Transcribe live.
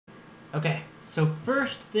Okay, so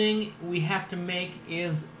first thing we have to make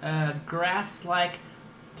is a grass-like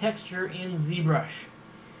texture in Zbrush.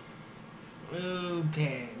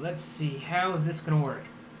 Okay, let's see. How is this gonna work?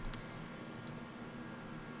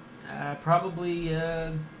 Probably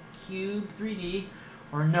cube 3D,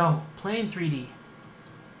 or no, plane 3D.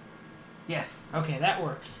 Yes, okay, that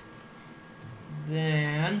works.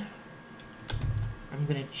 Then I'm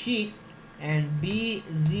gonna cheat and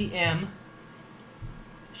BZM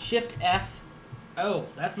Shift F. Oh,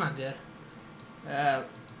 that's not good.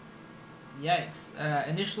 Yikes.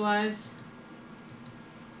 Initialize.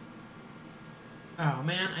 Oh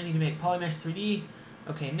man, I need to make Polymesh 3D.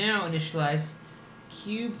 Okay, now initialize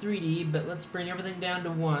Cube 3D, but let's bring everything down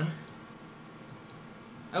to 1.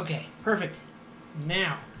 Okay, perfect.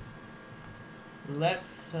 Now,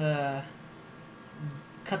 let's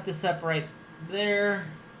cut this up right there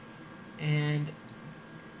and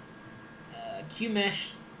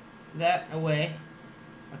QMesh that away.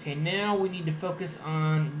 Okay, now we need to focus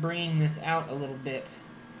on bringing this out a little bit.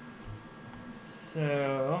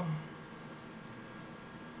 So,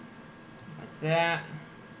 like that.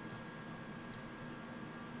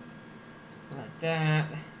 Like that.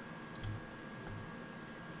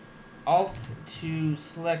 Alt to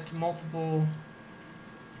select multiple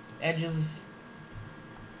edges,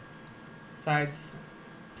 sides,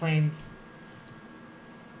 planes,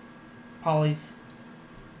 polys.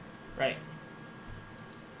 Right.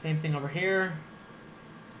 Same thing over here.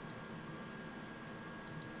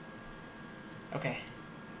 Okay.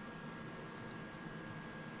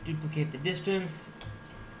 Duplicate the distance.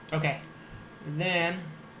 Okay. Then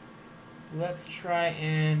let's try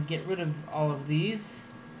and get rid of all of these.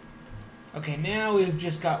 Okay, now we've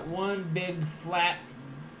just got one big flat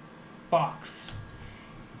box.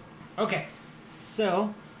 Okay,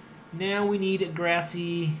 so now we need a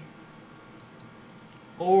grassy,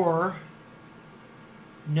 or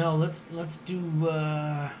no, let's do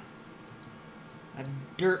a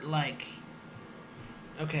dirt-like.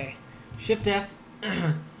 Okay, Shift F,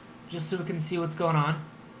 just so we can see what's going on.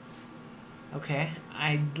 Okay,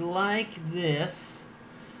 I like this.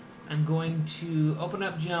 I'm going to open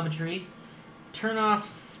up geometry, turn off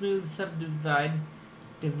smooth subdivide,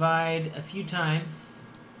 divide a few times,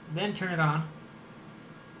 then turn it on.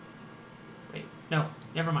 Wait, no,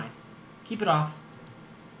 never mind. Keep it off.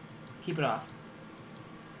 Keep it off.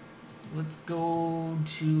 Let's go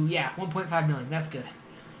to, yeah, 1.5 million. That's good.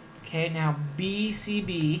 Okay, now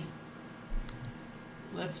BCB.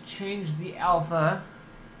 Let's change the alpha.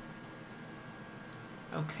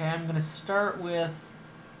 Okay, I'm going to start with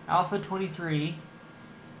alpha 23.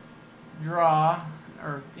 Draw,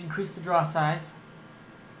 or increase the draw size.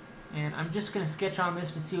 And I'm just going to sketch on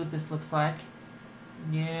this to see what this looks like.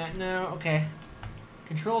 Yeah, no, okay.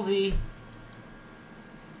 Control Z.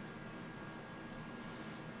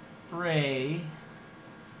 Spray.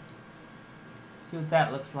 See what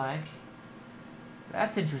that looks like.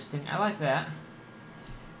 That's interesting. I like that.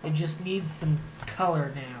 It just needs some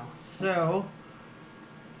color now. So,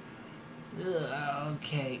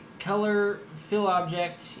 okay. Color, fill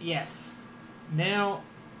object, yes. Now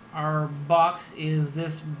our box is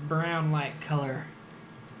this brown-like color.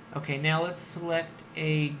 Okay, now let's select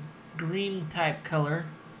a green type color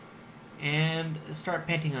and start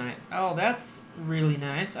painting on it. Oh, that's really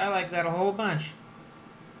nice. I like that a whole bunch.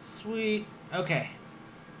 Sweet. Okay.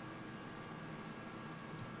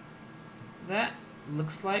 That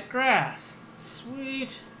looks like grass.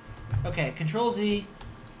 Sweet. Okay, Control Z.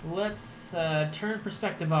 Let's turn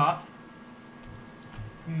perspective off.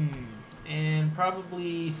 And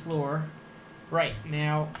probably floor. Right,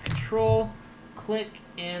 now Control, click,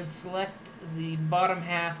 and select the bottom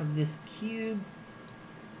half of this cube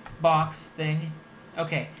box thing.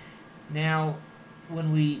 Okay, now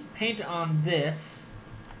when we paint on this,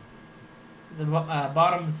 the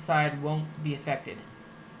bottom side won't be affected.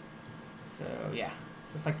 So yeah,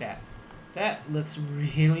 just like that. That looks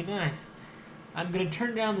really nice. I'm going to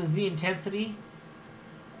turn down the Z intensity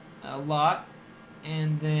a lot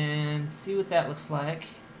and then see what that looks like.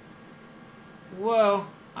 Whoa,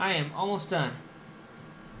 I am almost done.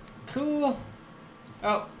 Cool.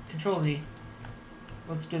 Oh, Control Z.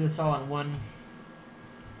 Let's do this all on one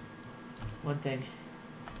thing.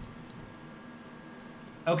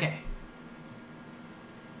 Okay.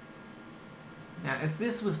 Now, if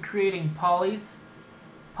this was creating polygons,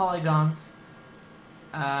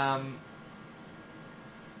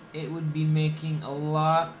 it would be making a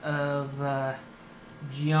lot of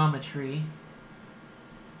geometry.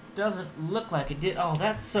 Doesn't look like it did. Oh,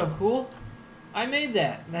 that's so cool. I made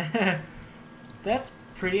that. That's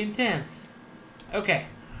pretty intense. Okay.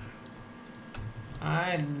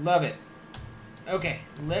 I love it. Okay,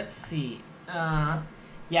 let's see.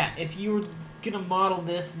 Yeah, if you were gonna model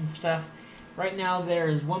this and stuff, right now there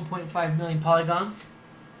is 1.5 million polygons.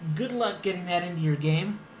 Good luck getting that into your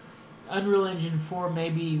game. Unreal Engine 4 may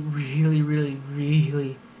be really, really,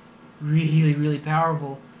 really, really, really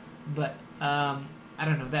powerful, but I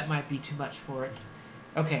don't know, that might be too much for it.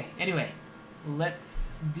 Okay, anyway,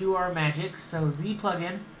 let's do our magic. So Z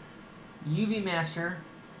plugin, UV master,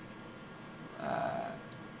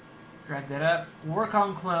 drag that up, work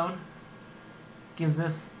on clone, gives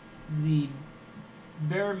us the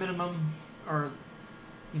bare minimum, or,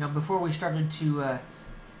 you know, before we started to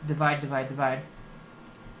divide.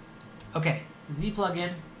 Okay, Z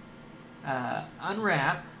plugin,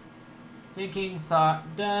 unwrap, thinking,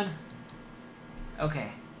 thought, done.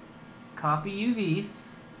 Okay, copy UVs.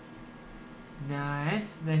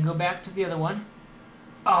 Nice. Then go back to the other one.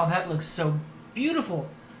 Oh, that looks so beautiful.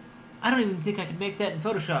 I don't even think I could make that in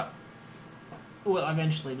Photoshop. Well,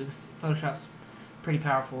 eventually, because Photoshop's pretty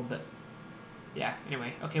powerful, but yeah,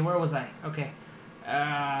 anyway. Okay, where was I? Okay.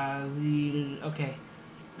 Okay.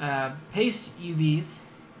 Paste UVs.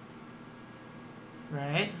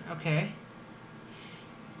 Right, okay.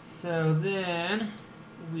 So then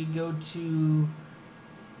we go to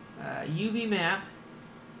UV map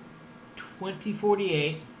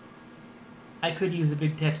 2048. I could use a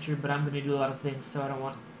big texture, but I'm going to do a lot of things, so I don't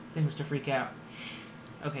want things to freak out.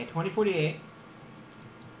 Okay, 2048.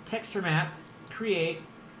 Texture map. Create.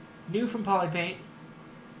 New from Polypaint.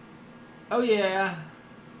 Oh yeah.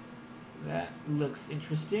 That looks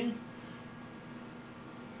interesting.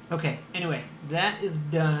 Okay, anyway, that is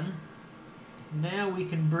done. Now we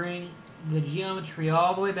can bring the geometry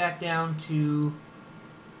all the way back down to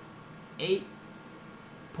 8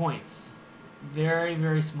 points. Very,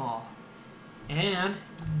 very small. And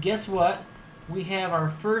guess what? We have our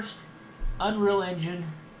first Unreal Engine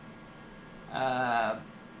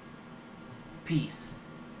piece.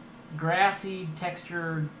 Grassy,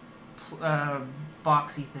 textured,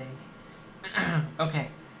 boxy thing. Okay.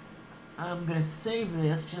 I'm going to save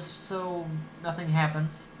this just so nothing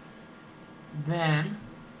happens. Then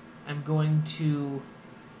I'm going to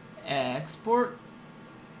export,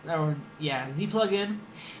 or yeah, Z plugin,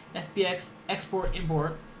 FBX, export,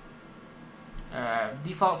 import,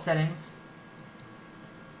 default settings,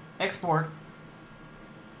 export.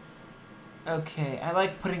 Okay, I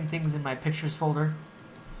like putting things in my pictures folder.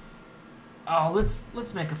 Oh,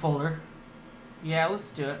 let's make a folder. Yeah,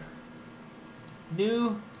 let's do it.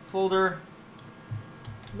 New folder,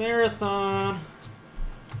 marathon.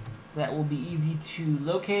 That will be easy to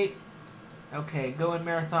locate. Okay, go in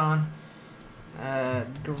marathon.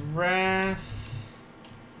 Grass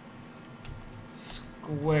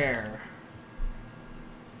square.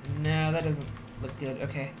 No, that doesn't look good.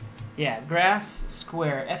 Okay. Yeah, grass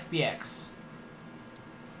square FBX.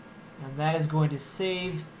 And that is going to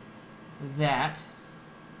save that.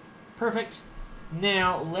 Perfect.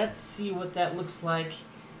 Now, let's see what that looks like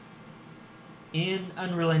in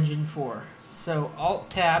Unreal Engine 4. So,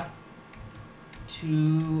 Alt-Tab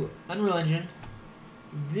to Unreal Engine.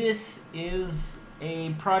 This is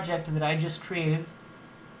a project that I just created,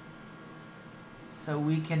 so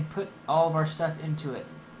we can put all of our stuff into it.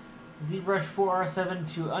 Zbrush 4R7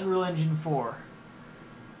 to Unreal Engine 4.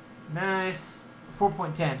 Nice.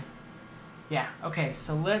 4.10. Yeah, okay,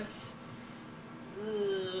 so let's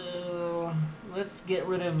get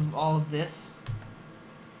rid of all of this.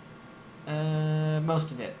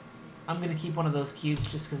 Most of it. I'm going to keep one of those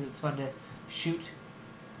cubes just because it's fun to shoot.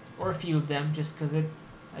 Or a few of them just because it,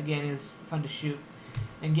 again, is fun to shoot.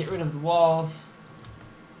 And get rid of the walls.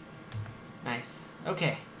 Nice.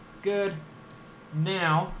 Okay, good.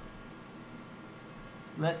 Now,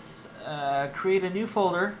 let's create a new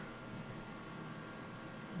folder.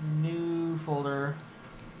 New folder.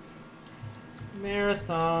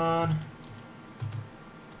 Marathon.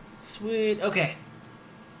 Sweet. Okay.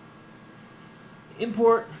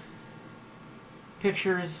 Import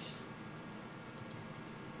pictures.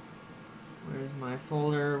 Where's my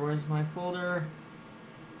folder? Where's my folder?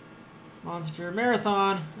 Monster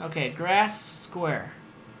Marathon. Okay, grass square.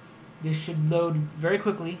 This should load very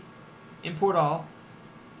quickly. Import all.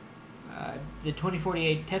 The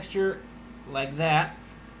 2048 texture, like that.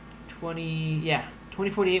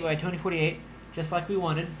 2048 by 2048, just like we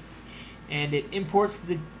wanted. And it imports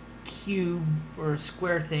the cube or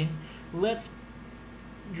square thing. Let's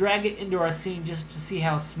drag it into our scene just to see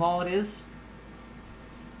how small it is.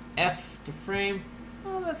 F to frame.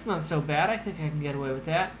 Oh, that's not so bad. I think I can get away with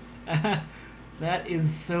that. That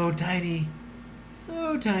is so tiny.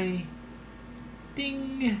 So tiny.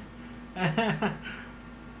 Ding.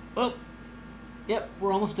 Oh. Yep,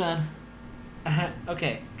 we're almost done.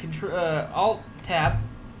 Okay, Control Alt Tab.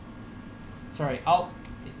 Sorry, Alt.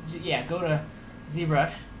 Yeah, go to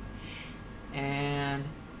ZBrush, and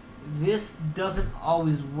this doesn't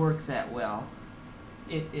always work that well.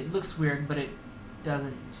 It looks weird, but it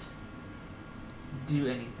doesn't do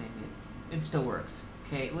anything. It still works.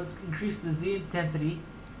 Okay, let's increase the Z intensity.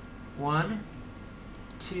 1,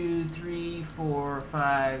 2, 3, 4,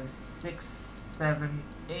 5, 6, 7,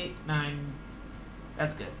 8, 9.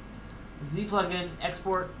 That's good. Z plugin,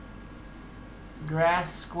 export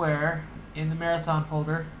grass square in the marathon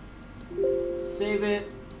folder. Save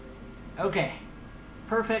it. Okay,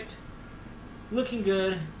 perfect. Looking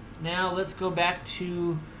good. Now let's go back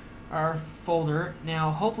to our folder.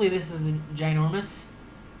 Now hopefully this isn't ginormous.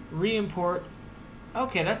 Re-import.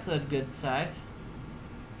 Okay, that's a good size.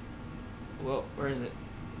 Whoa, where is it?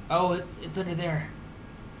 Oh, it's under there.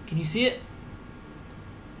 Can you see it?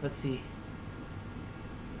 Let's see.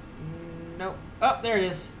 Nope. Oh, there it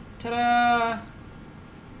is. Ta-da!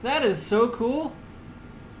 That is so cool.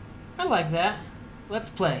 I like that. Let's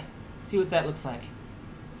play. See what that looks like.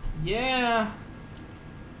 Yeah.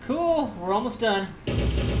 Cool. We're almost done.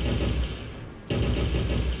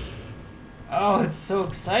 Oh, it's so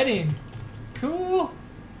exciting. Cool.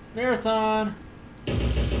 Marathon.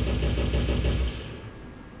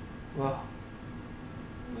 Whoa.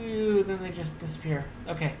 Ooh, then they just disappear.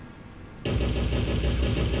 Okay.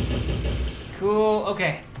 Cool.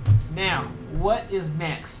 Okay. Now, what is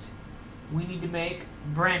next? We need to make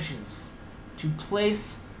branches to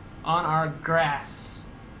place on our grass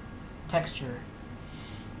texture.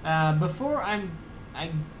 Before I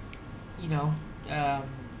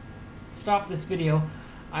stop this video,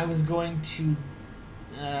 I was going to,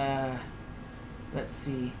 let's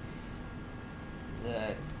see,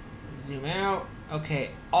 zoom out.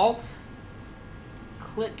 Okay, Alt,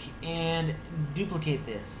 click, and duplicate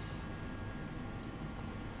this.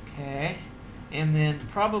 Okay, and then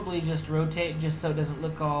probably just rotate just so it doesn't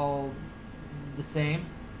look all the same.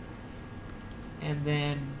 And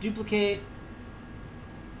then duplicate.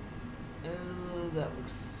 Oh, that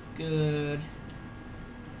looks good.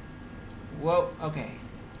 Whoa, okay.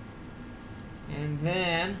 And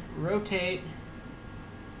then rotate.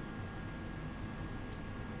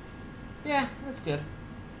 Yeah, that's good.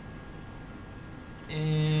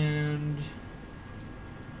 And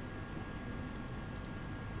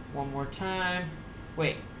one more time.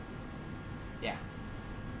 Wait. Yeah.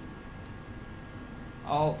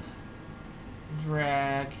 Alt,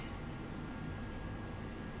 drag,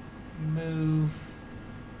 move,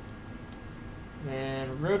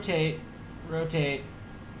 then rotate, rotate.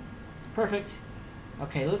 Perfect.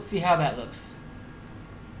 Okay, let's see how that looks.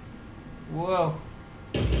 Whoa.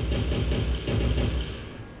 Yeah,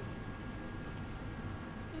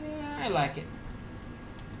 I like it.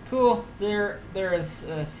 Cool. There is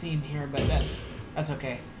a seam here, but that's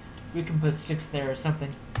okay. We can put sticks there or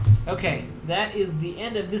something. Okay, that is the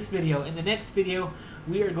end of this video. In the next video,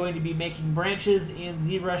 we are going to be making branches in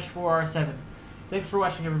ZBrush 4R7. Thanks for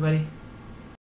watching, everybody.